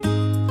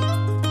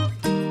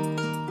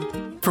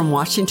From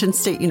Washington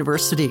State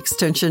University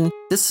Extension,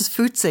 this is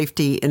Food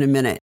Safety in a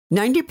Minute.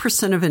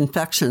 90% of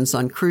infections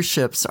on cruise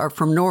ships are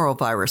from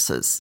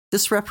noroviruses.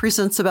 This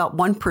represents about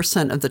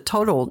 1% of the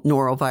total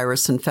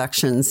norovirus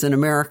infections in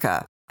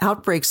America.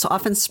 Outbreaks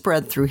often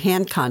spread through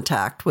hand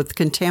contact with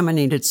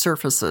contaminated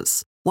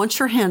surfaces. Once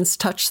your hands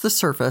touch the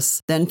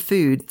surface, then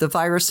food, the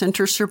virus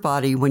enters your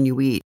body when you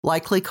eat,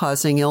 likely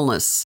causing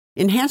illness.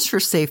 Enhance your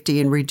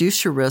safety and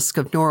reduce your risk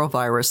of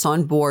norovirus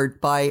on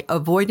board by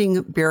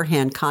avoiding bare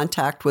hand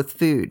contact with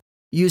food.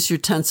 Use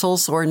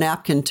utensils or a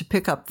napkin to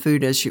pick up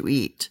food as you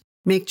eat.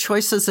 Make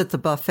choices at the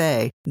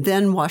buffet,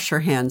 then wash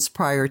your hands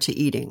prior to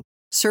eating.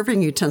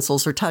 Serving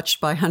utensils are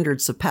touched by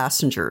hundreds of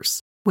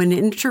passengers. When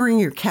entering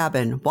your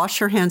cabin, wash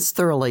your hands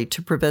thoroughly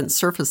to prevent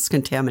surface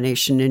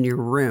contamination in your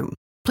room.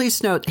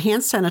 Please note,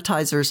 hand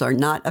sanitizers are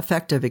not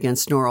effective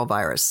against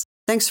norovirus.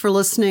 Thanks for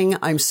listening.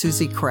 I'm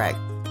Susie Craig.